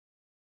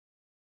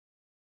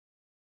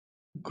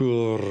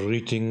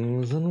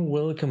Greetings and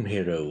welcome,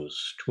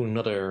 heroes, to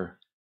another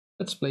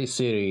Let's Play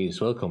series.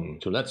 Welcome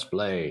to Let's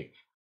Play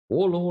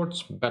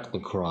Warlords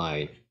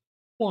Battlecry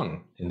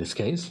 1, in this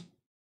case.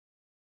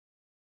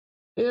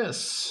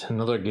 Yes,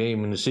 another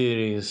game in the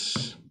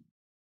series.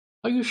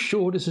 Are you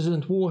sure this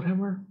isn't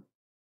Warhammer?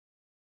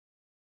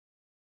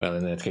 Well,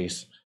 in that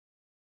case,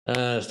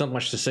 there's not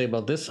much to say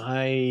about this.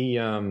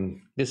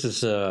 This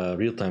is a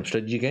real-time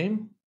strategy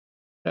game.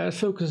 It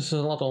focuses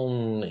a lot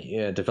on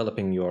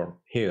developing your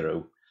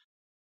hero.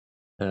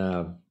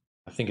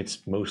 I think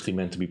it's mostly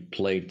meant to be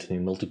played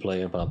in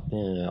multiplayer, but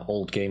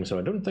old games, so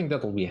I don't think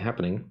that will be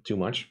happening too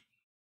much.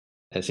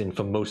 As in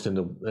for most in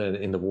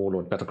the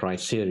Warlord Battlecry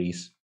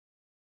series,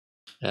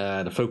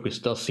 the focus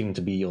does seem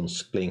to be on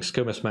playing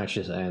skirmish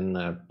matches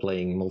and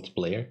playing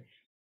multiplayer.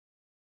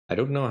 I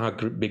don't know how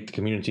big the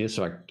community is,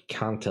 so I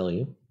can't tell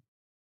you,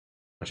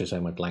 much as I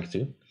might like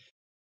to.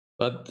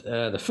 But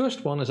the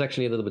first one is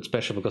actually a little bit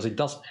special because it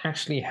does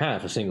actually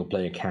have a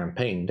single-player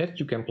campaign that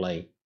you can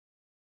play.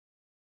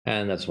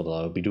 And that's what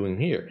I'll be doing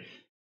here.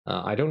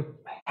 I don't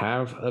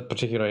have a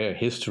particular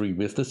history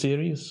with the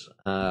series.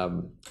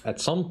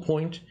 At some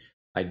point,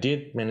 I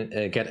did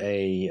get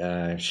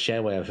a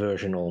shareware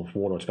version of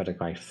Warlords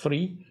Battlecry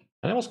 3,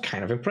 and I was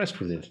kind of impressed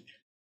with it.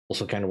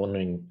 Also kind of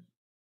wondering,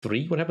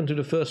 3? What happened to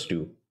the first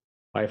two?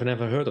 I've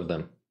never heard of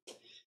them.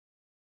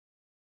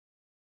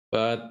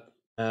 But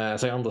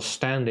as I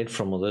understand it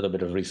from a little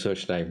bit of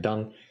research that I've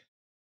done,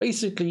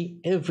 basically,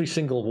 every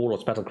single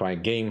Warlords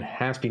Battlecry game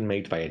has been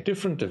made by a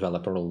different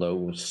developer,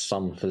 although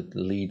some of the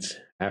leads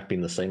have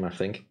been the same, I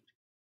think.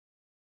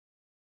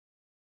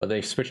 But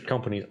they've switched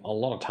companies a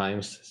lot of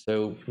times,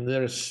 so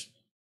there's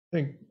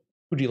a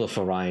good deal of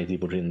variety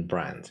within the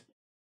brand.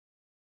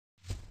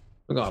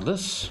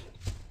 Regardless,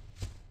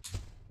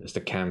 there's the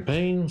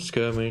campaign,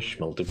 skirmish,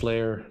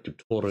 multiplayer,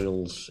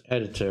 tutorials,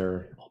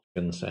 editor,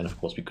 options, and of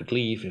course we could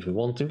leave if we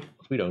want to,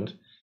 but we don't.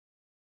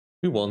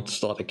 We want to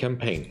start a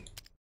campaign.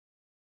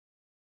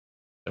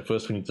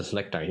 First we need to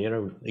select our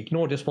hero.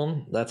 Ignore this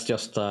one, that's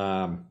just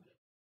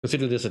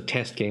consider this a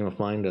test game of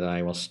mine that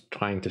I was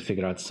trying to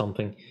figure out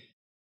something.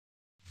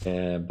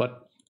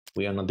 But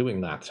we are not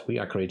doing that. We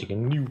are creating a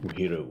new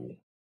hero.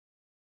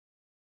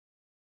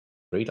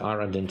 Create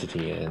our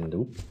identity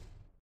and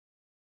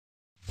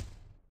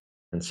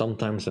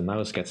sometimes the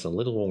mouse gets a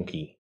little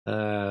wonky.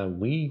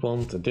 We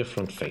want a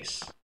different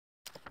face.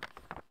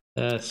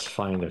 Let's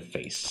find a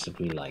face that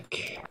we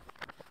like.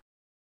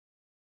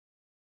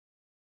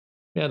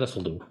 Yeah, this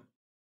will do.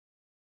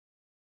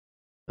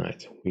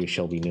 Alright, we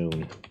shall be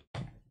known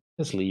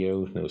as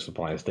Leo, no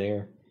surprise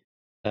there.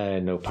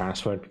 No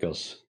password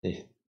because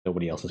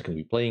nobody else is going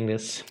to be playing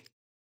this.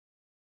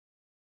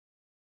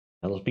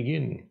 Now let's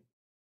begin.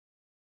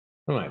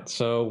 Alright,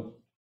 so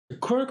the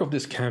quirk of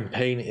this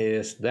campaign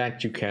is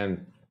that you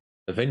can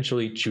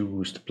eventually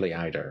choose to play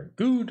either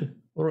good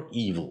or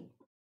evil,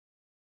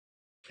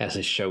 as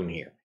is shown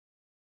here.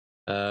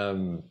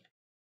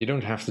 You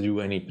don't have to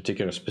do any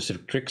particular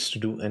specific tricks to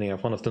do any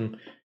of one of them.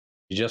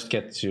 You just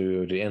get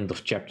to the end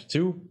of chapter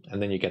 2, and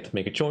then you get to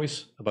make a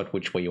choice about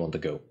which way you want to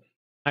go.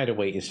 Either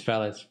way is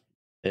valid.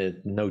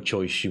 No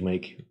choice you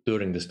make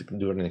during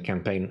the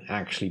campaign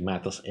actually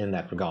matters in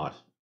that regard.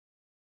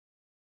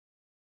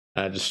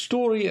 The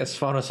story, as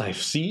far as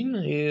I've seen,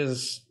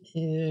 is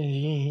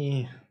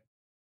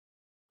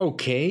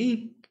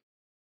okay.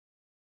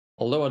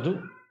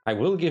 Although I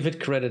will give it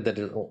credit that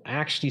it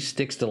actually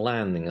sticks the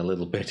landing a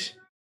little bit.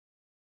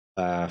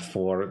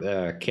 For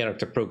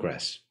character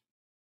progress,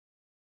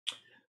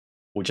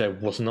 which I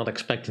was not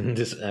expecting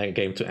this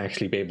game to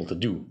actually be able to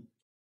do.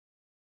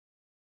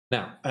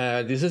 Now,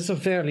 this is a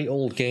fairly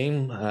old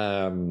game,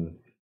 and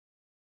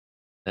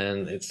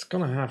it's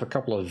gonna have a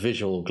couple of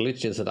visual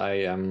glitches that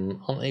I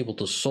am unable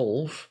to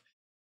solve.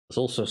 There's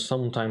also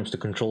sometimes the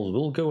controls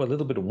will go a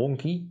little bit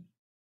wonky,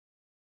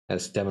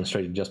 as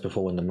demonstrated just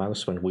before when the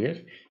mouse went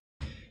weird.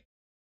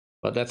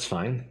 But that's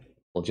fine.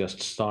 We'll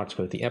just start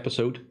with the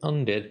episode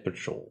Undead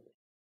Patrol.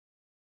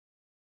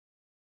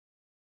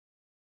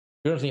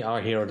 Currently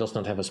our hero does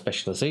not have a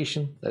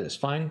specialization, that is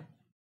fine.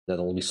 That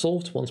will be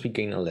solved once we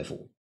gain a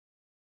level.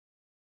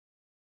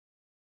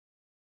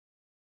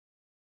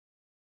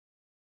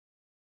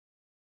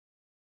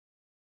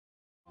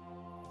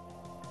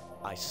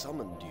 I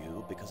summoned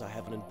you because I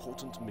have an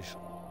important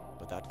mission,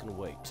 but that can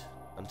wait.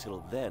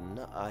 Until then,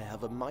 I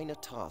have a minor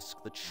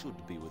task that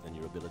should be within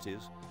your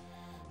abilities.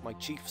 My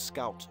chief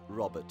scout,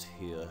 Robert,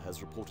 here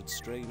has reported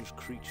strange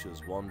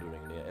creatures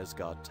wandering near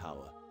Esgaard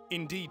Tower.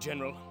 Indeed,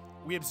 General.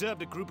 We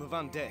observed a group of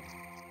undead.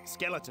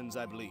 Skeletons,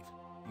 I believe.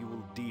 You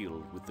will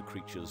deal with the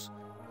creatures.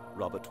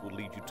 Robert will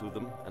lead you to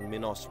them, and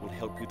Minos will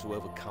help you to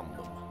overcome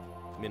them.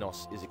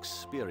 Minos is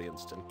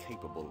experienced and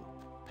capable.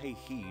 Pay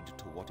heed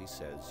to what he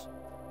says.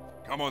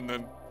 Come on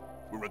then.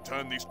 We'll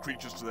return these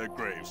creatures to their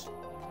graves.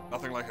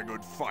 Nothing like a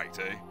good fight,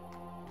 eh?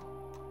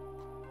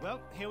 Well,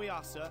 here we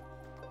are, sir.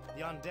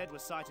 The undead were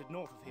sighted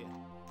north of here.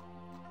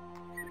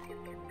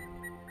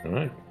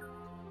 Alright.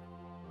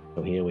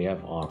 So here we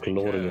have our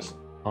glorious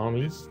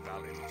army. This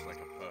valley looks like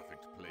a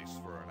perfect place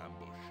for an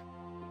ambush.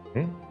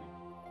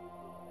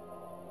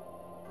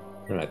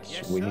 Right,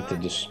 Yes, so we need to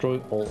sir. destroy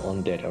all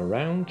undead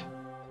around.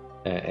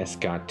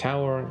 Esgaard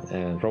Tower,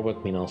 and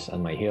Robert, Minos,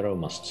 and my hero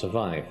must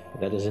survive.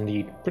 That is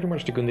indeed pretty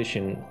much the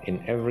condition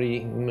in every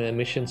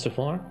mission so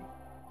far.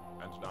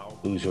 And now,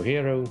 Lose your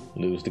hero,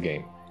 lose the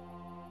game.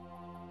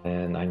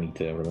 And I need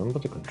to remember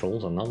the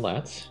controls are not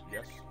that.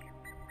 yes.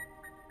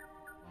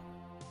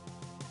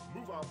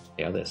 Move out.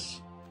 Yeah,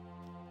 this.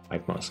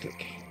 Right mouse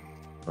click.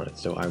 Alright,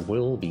 so I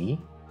will be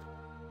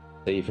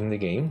saving the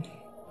game.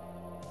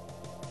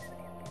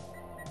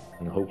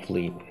 And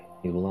hopefully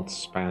it will not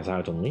spaz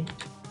out on me.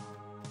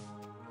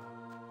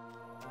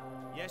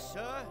 Yes,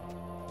 sir.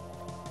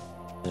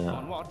 Uh,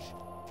 On watch.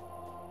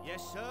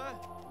 Yes, sir.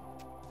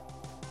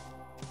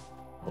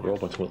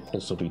 Robert will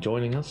also be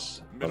joining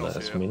us, but Minos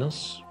as here.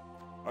 Minos.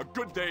 A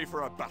good day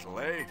for a battle,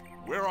 eh?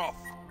 We're off.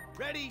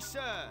 Ready, sir.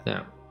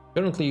 Now,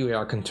 currently we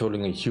are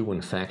controlling a human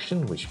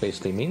faction, which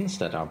basically means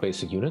that our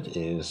basic unit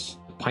is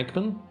the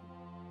pikeman,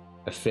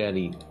 a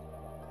fairly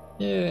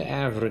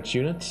average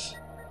unit.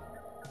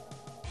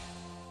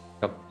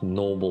 Got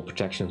normal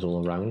protections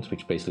all around,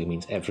 which basically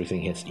means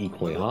everything hits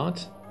equally hard.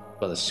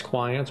 But the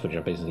squires, which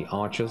are basically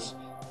archers,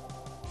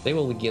 they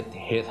will get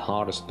hit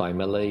hardest by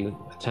melee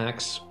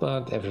attacks,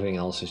 but everything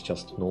else is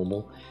just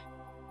normal.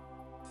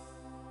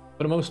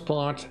 For the most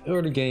part,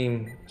 early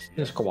game,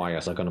 the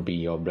squires are going to be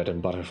your bread and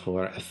butter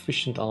for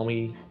efficient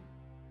army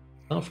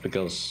stuff,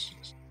 because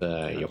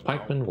your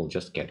pikemen will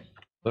just get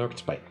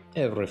worked by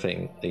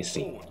everything they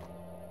see. Forward.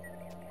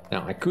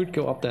 Now, I could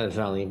go up that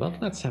valley,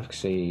 but let's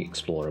actually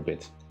explore a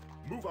bit,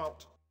 Move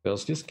out.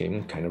 because this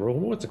game kind of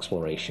rewards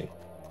exploration.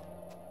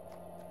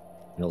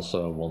 I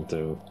also want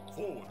to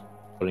Forward.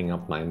 bring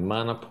up my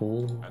mana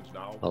pool, And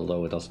now,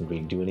 although it doesn't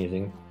really do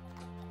anything.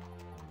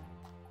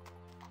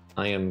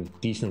 I am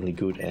decently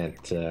good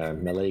at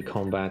melee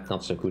combat,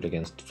 not so good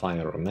against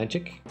fire or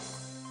magic.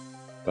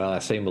 Well, I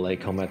say melee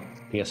combat,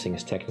 piercing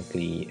is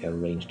technically a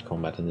ranged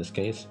combat in this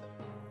case.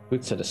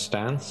 Could set a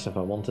stance if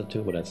I wanted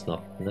to, but that's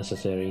not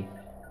necessary.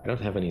 I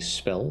don't have any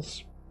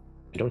spells.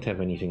 I don't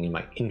have anything in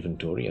my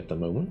inventory at the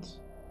moment.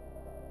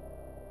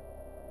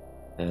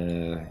 I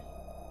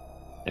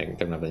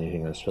don't have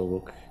anything in the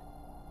spellbook.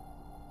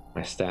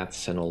 My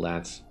stats and all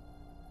that,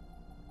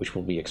 which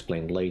will be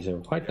explained later.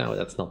 Right now,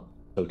 that's not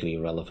totally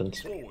irrelevant.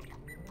 forward.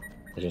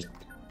 I just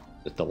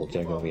double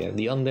check over here.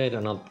 The undead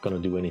are not gonna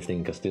do anything,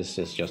 because this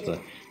is just a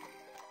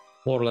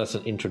more or less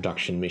an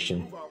introduction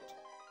mission. Move out.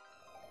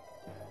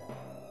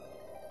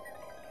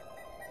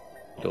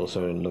 Could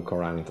also look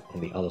around on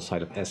the other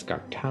side of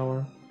Esgaard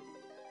Tower.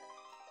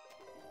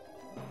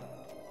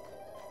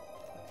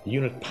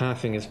 Unit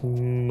pathing is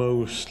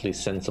mostly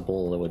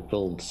sensible, though it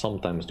will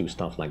sometimes do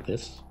stuff like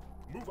this.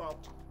 Move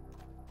out.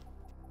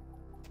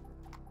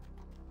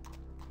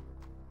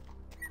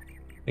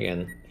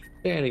 Again,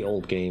 fairly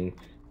old game.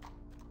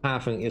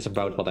 Pathing is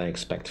about what I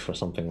expect for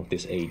something of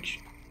this age.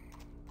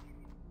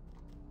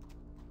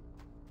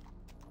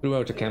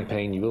 Throughout the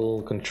campaign you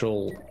will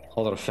control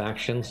other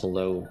factions,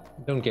 although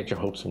don't get your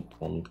hopes up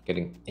on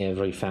getting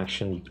every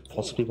faction you could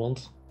possibly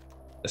want.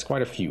 There's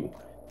quite a few.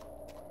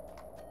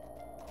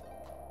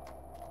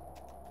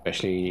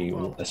 Especially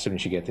as soon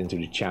as you get into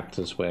the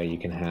chapters where you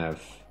can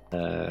have,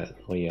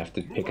 where you have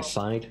to pick a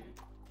side.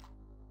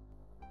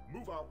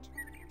 Move out.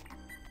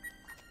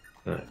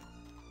 Alright.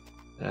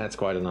 That's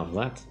quite enough of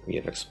that. We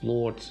have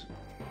explored.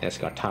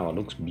 Esgaard Tower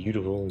looks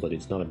beautiful, but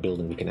it's not a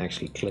building we can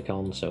actually click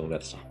on, so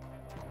that's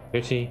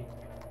pity.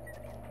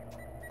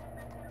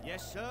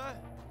 Yes, sir.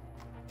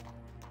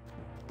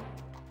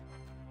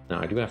 Now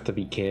I do have to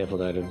be careful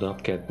that I do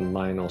not get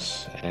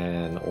Minos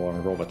and or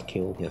Robert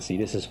killed. Yeah, see,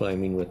 this is what I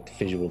mean with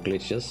visual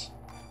glitches.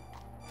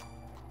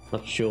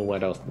 Not sure where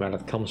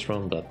that comes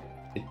from, but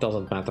it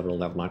doesn't matter all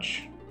that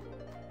much.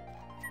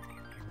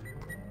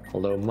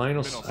 Although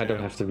Minos, I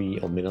don't have to be,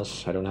 or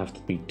Minos, I don't have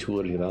to be too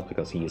worried about,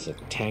 because he is a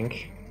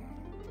tank.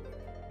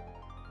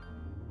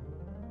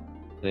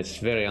 And it's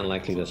very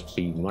unlikely there's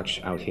be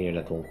much out here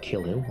that will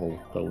kill him,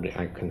 although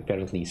I can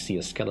apparently see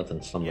a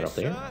skeleton somewhere Yes, up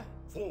there. sir.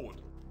 Forward.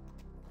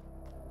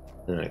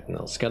 Alright,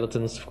 now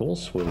skeletons, of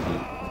course, will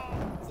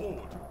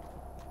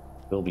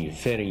be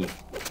very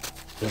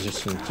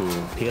resistant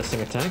to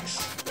piercing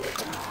attacks.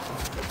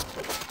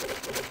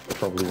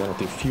 Probably one of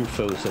the few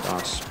foes that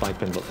our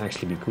spikemen will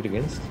actually be good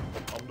against.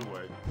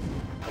 Underway.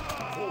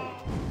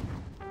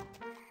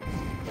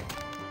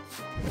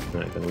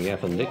 Right, then we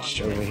have a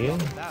lich over here.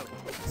 About.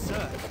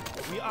 Sir,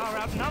 we are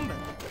outnumbered.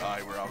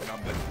 Aye, we're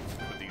outnumbered,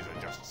 but these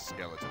are just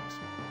skeletons.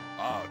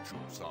 Our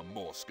troops are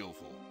more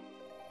skillful.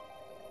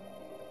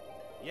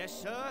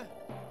 Yes, sir.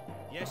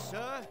 Yes,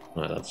 sir.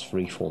 Right, let's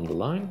reform the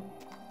line.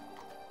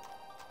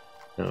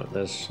 No,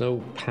 there's no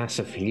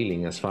passive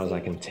healing as far as I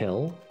can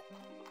tell.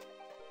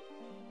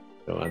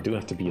 So I do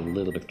have to be a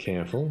little bit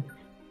careful.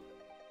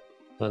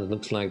 But it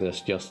looks like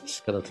there's just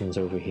skeletons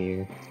over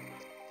here.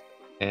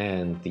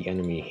 And the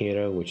enemy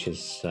hero, which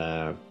is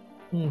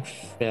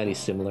fairly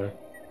similar.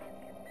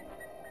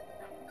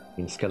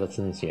 In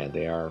skeletons, yeah,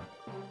 they are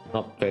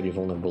not very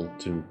vulnerable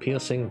to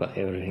piercing, but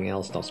everything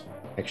else does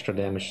extra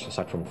damage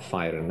aside from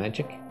fire and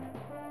magic.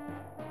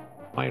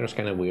 Fire is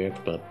kind of weird,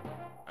 but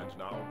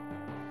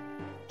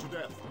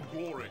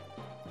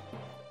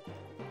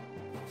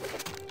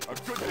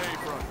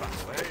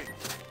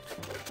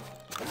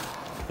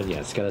But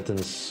yeah,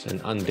 skeletons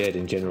and undead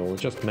in general,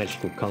 just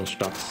magical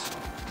constructs.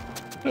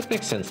 But it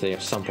makes sense they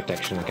have some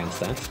protection against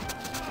that.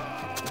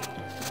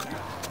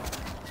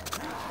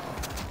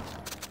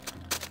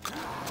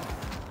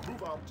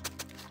 Move out.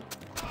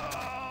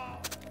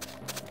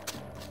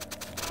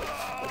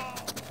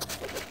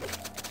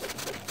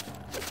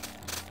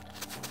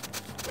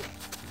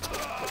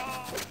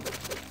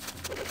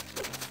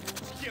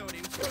 Killed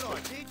him, good I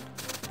did.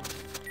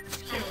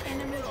 An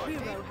enemy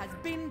hero has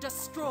been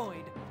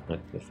destroyed. I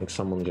think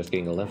someone just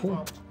gained a level.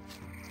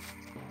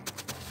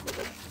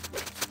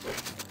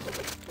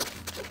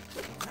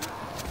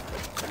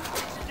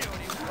 Killed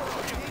him,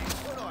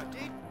 good I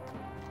did.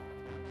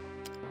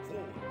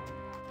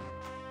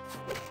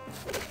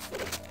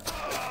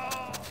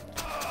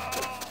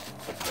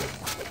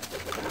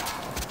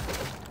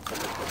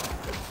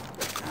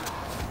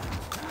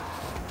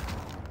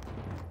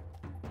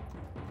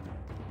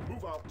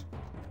 Move out.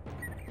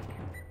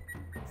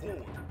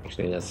 Forward.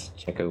 Actually, let's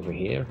check over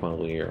here while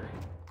we're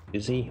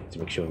busy to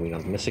make sure we're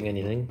not missing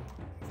anything.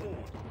 Forward.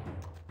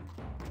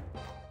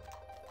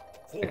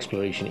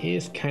 Exploration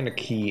is kind of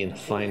key in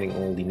finding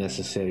all the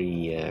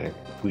necessary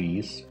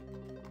goodies.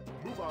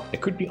 Move out.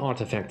 There could be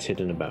artifacts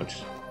hidden about.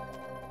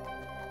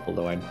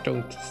 Although I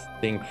don't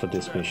think for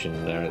this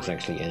mission there is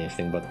actually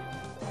anything, but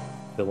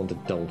I want to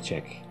double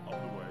check. On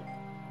the way.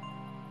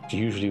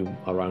 Usually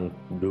around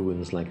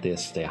ruins like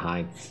this they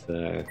hide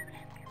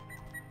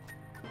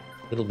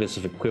little bits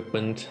of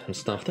equipment and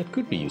stuff that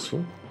could be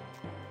useful.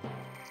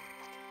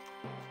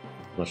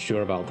 Not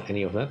sure about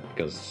any of that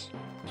because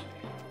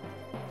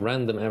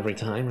random every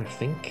time, I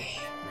think,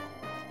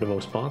 for the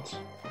most part,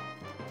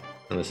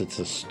 unless it's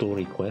a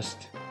story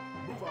quest.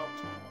 Move out.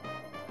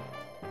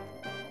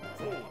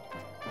 Forward.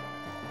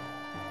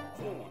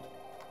 Forward.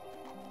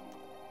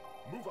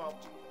 Move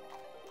out.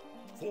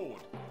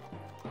 Forward.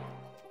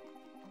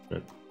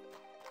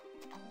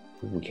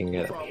 We can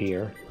get up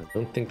here. I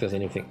don't think there's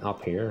anything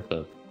up here,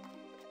 but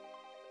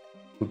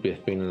would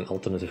have been an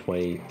alternative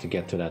way to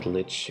get to that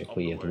lich if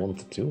we had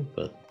wanted to,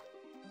 but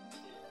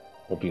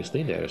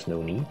obviously there's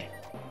no need.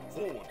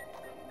 Forward.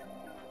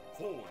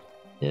 Forward.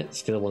 Yeah,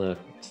 still wanna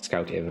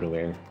scout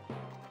everywhere.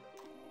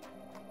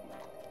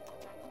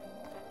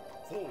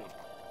 Forward.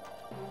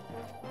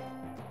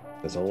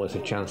 There's always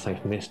a chance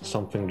I've missed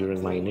something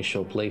during my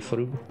initial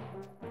playthrough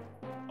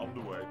On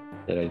the way.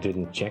 that I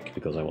didn't check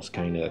because I was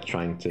kinda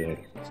trying to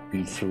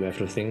speed through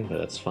everything, but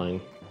that's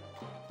fine.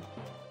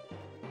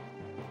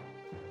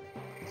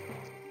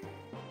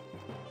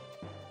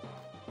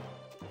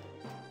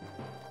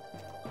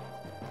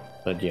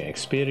 But yeah,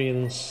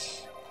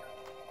 experience,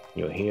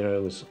 your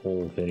heroes,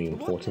 all very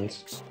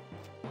important.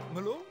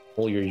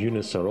 All your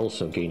units are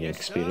also gaining Yes, sir.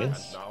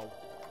 experience, Now.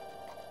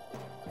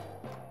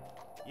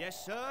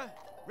 Yes, sir.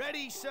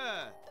 Ready,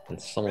 sir. and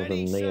some of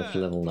Ready, them may have sir.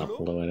 leveled up,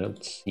 although I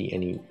don't see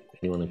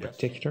anyone in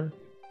particular.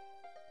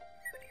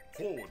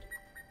 Forward.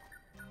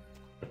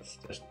 Let's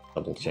just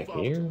double check Move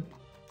out. here.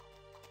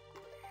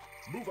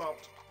 Move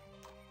out.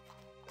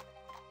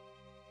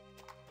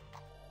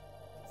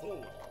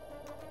 Forward.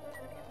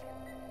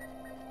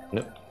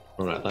 Nope.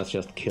 Alright, let's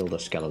just kill the On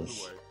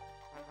skeletons. the way.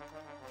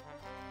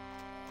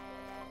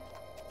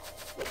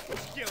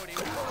 Killed him,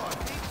 good I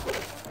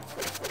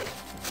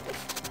did.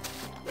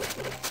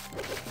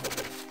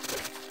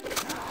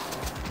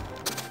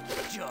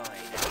 Joy.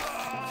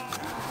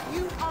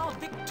 You are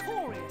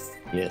victorious.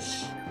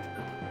 Yes.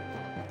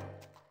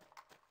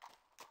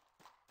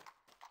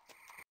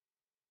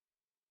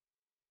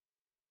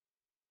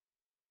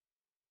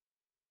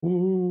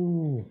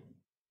 Ooh.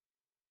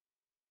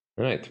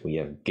 Right, we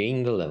have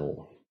gained a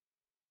level.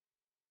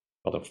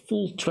 Got a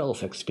full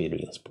 12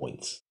 experience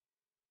points.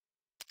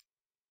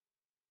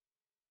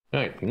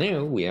 Right,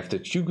 now we have to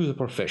choose a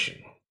profession.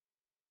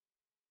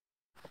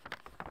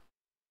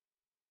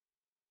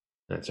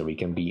 And so we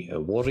can be a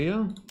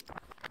warrior,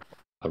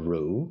 a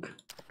rogue,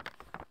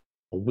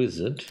 a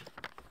wizard,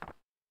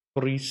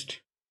 priest,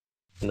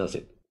 and that's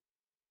it.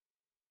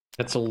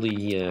 That's all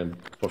the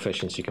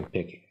professions you can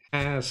pick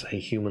as a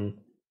human.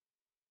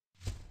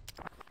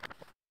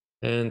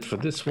 And for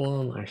this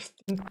one, I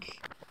think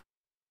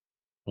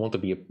I want to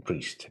be a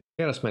priest,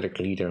 a charismatic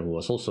leader who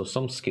has also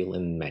some skill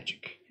in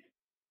magic.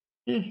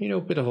 You know,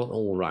 a bit of an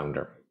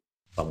all-rounder,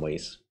 in some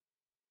ways.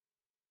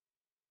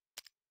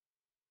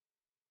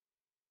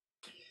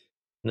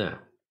 Now,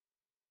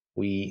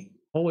 we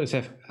always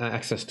have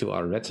access to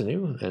our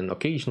retinue, and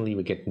occasionally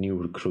we get new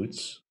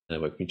recruits,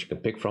 which you can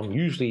pick from.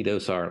 Usually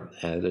those are,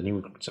 the new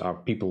recruits are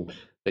people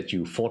that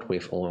you fought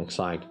with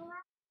alongside.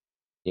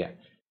 Yeah.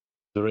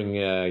 During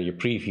your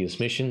previous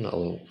mission,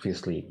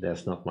 obviously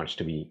there's not much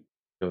to be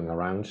going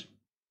around.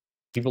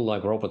 People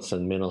like Roberts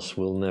and Minos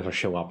will never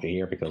show up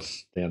here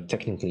because they are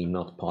technically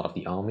not part of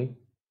the army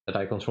that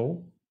I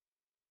control.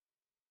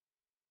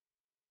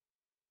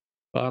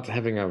 But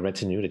having a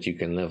retinue that you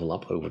can level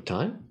up over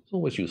time is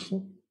always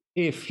useful,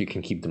 if you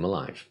can keep them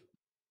alive.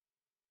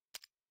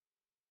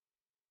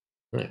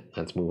 Right,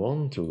 let's move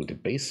on to the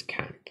base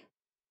camp.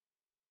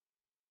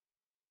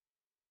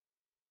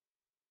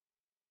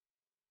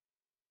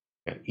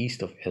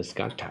 east of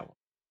Esgaard Tower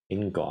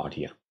in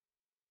Guardia.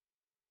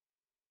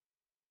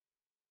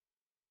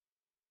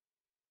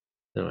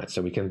 Alright,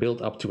 so we can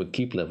build up to a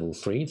keep level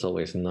 3. It's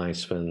always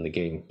nice when the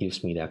game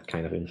gives me that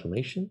kind of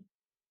information.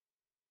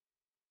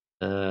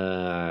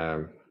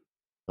 Not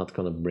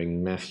gonna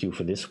bring Matthew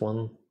for this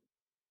one.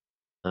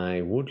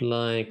 I would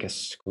like a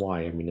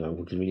squire. I mean, I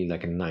would really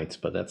like a knight,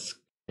 but that's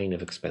kind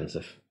of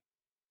expensive.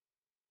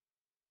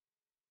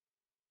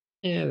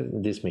 Yeah,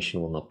 this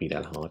mission will not be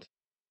that hard.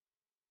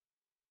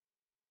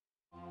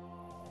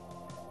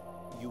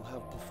 You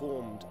have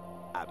performed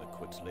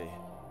adequately.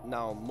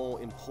 Now,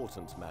 more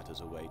important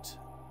matters await.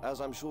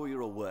 As I'm sure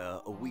you're aware,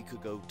 a week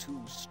ago,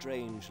 2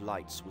 strange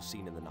lights were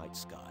seen in the night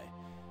sky.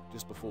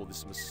 Just before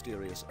this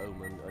mysterious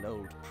omen, an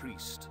old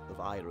priest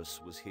of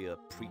Iris was here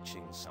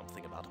preaching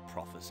something about a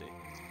prophecy.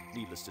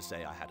 Needless to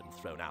say, I had him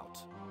thrown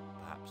out.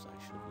 Perhaps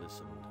I should have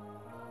listened.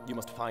 You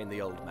must find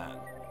the old man.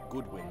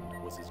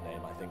 Goodwind was his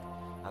name, I think,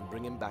 and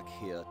bring him back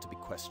here to be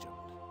questioned.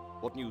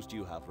 What news do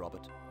you have,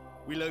 Robert?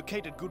 We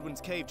located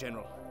Goodwin's cave,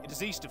 General. It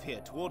is east of here,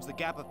 towards the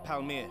Gap of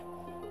Palmyr.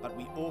 But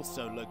we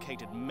also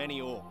located many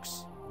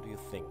orcs. What do you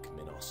think,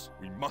 Minos?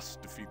 We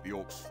must defeat the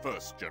orcs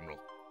first, General.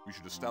 We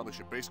should establish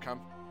a base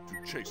camp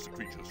to chase the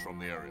creatures from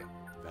the area.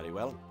 Very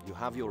well. You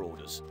have your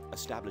orders.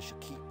 Establish a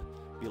keep,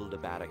 build a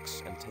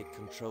barracks, and take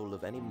control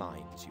of any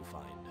mines you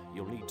find.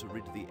 You'll need to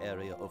rid the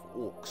area of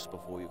orcs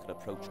before you can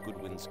approach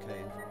Goodwin's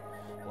cave.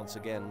 Once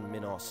again,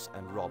 Minos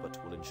and Robert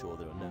will ensure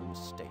there are no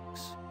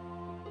mistakes.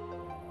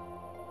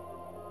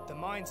 The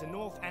mines are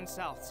north and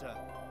south, sir.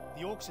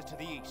 The orcs are to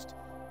the east.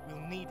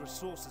 We'll need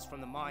resources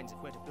from the mines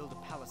if we're to build a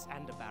palace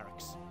and a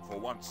barracks. For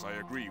once, I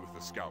agree with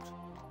the scout.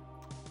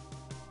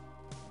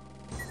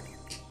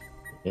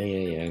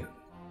 Yeah.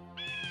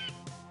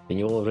 Can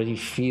you already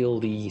feel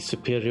the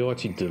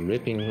superiority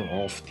dripping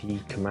off the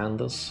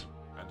commanders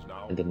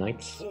and the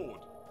knights?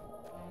 Forward.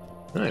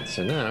 Right,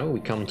 so now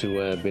we come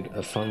to a bit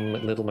of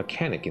fun little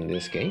mechanic in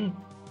this game.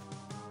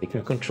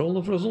 Taking control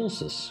of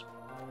resources.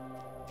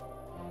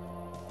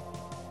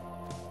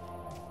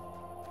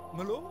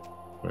 My lord?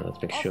 Well,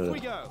 let's make sure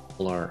that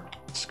all our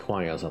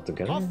squires are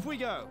together. Off we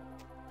go!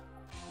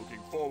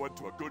 Looking forward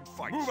to a good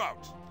fight. Move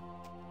out!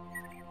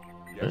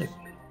 Yes. Right,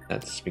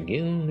 let's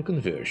begin the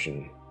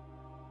conversion.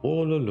 Oh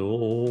la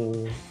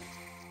la.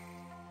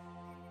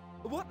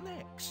 What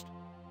next?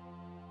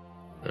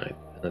 Right,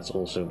 let's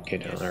also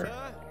get Yes, our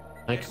sir.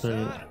 pikemen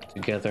Yes, sir.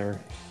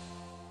 together.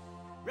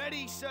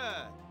 Ready,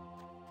 sir!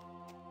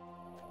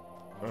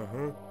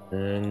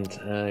 And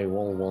I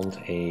will want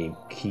a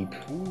keep.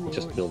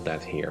 Just build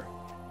that here.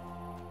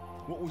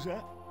 What was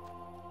that?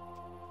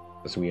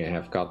 Because we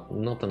have got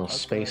not enough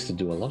space to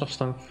do a lot of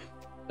stuff.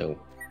 So,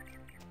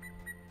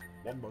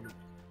 1 moment.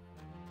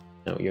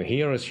 now your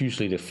hero is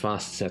usually the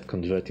fastest at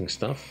converting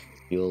stuff.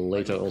 You'll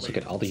later also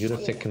get other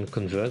units that can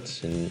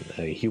convert. In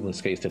a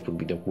human's case, that would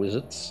be the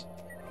wizards.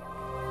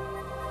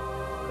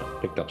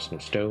 Picked up some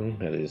stone.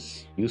 That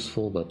is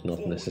useful, but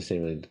not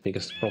necessarily the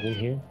biggest problem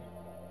here.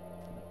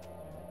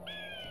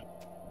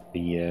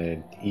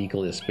 The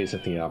eagle is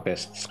basically our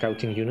best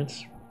scouting unit.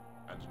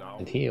 And now.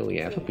 And here we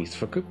have a piece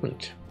of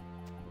equipment.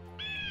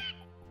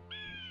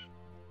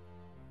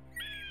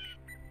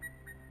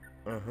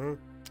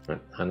 Right,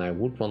 and I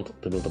would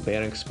want to build a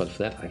barracks, but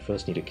for that I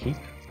first need a keep.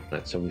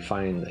 Right, so we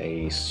find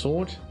a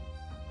sword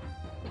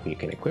we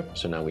can equip,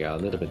 so now we are a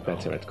little bit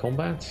better at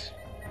combat.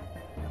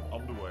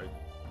 Underway.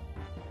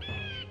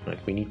 Right,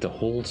 we need to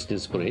hold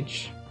this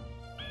bridge.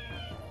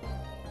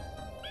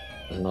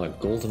 There's another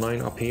gold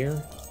mine up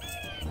here.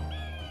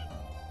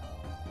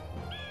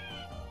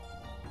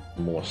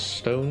 More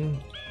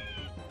stone.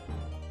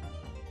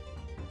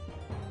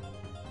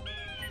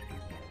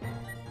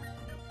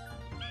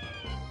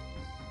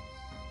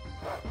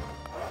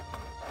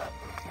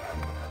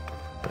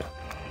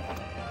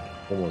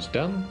 Almost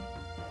done.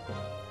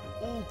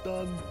 All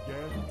done,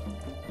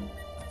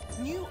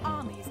 yeah. New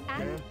armies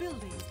and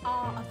buildings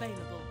are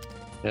available.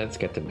 Let's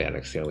get the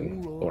barracks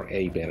going, or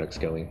a barracks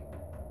going.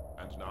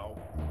 And now.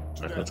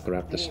 Right, let's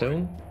grab the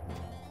stone.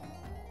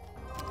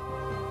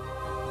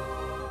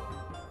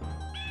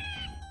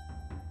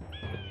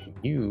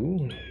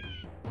 You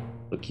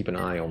will keep an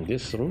eye on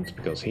this route,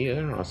 because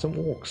here are some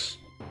orcs.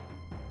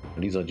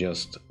 These are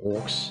just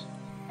orcs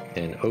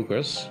and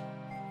ogres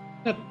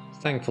that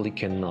thankfully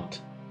cannot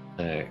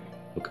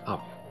look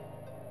up.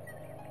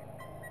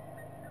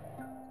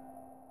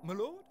 My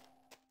lord?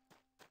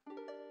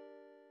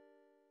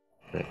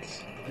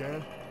 Right.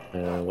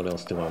 Yeah. What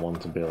else do I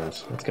want to build?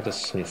 Let's get a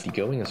smithy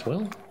going as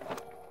well.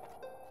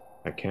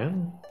 I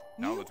can.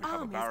 Now New that we have a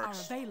armies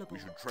barracks, are available. we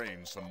should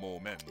train some more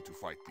men to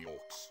fight the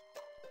orcs.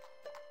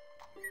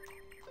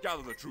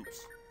 Gather the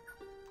troops.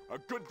 A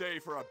good day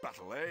for a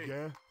battle, eh?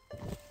 Yeah.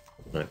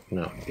 Right,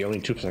 now, the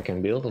only troops I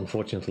can build,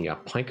 unfortunately, are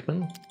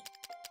pikemen.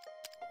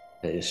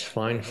 That is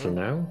fine for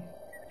now.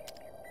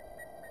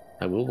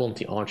 I will want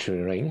the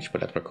archery range, but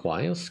that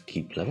requires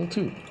keep level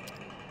 2.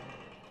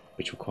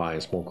 Which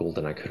requires more gold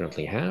than I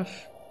currently have.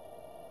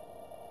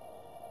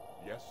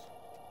 Yes.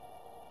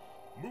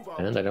 Move out.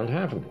 And I don't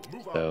have them.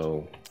 Move out.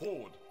 So,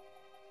 Forward.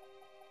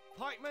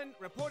 Pikeman,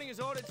 reporting as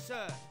ordered,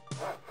 sir.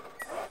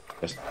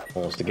 Just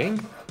pause the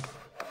game.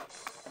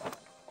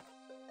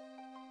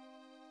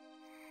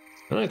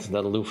 Alright,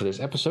 that'll do for this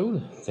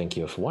episode. Thank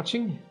you for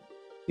watching.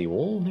 See you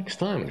all next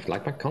time. If you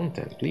like my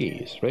content,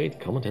 please rate,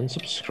 comment, and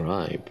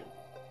subscribe.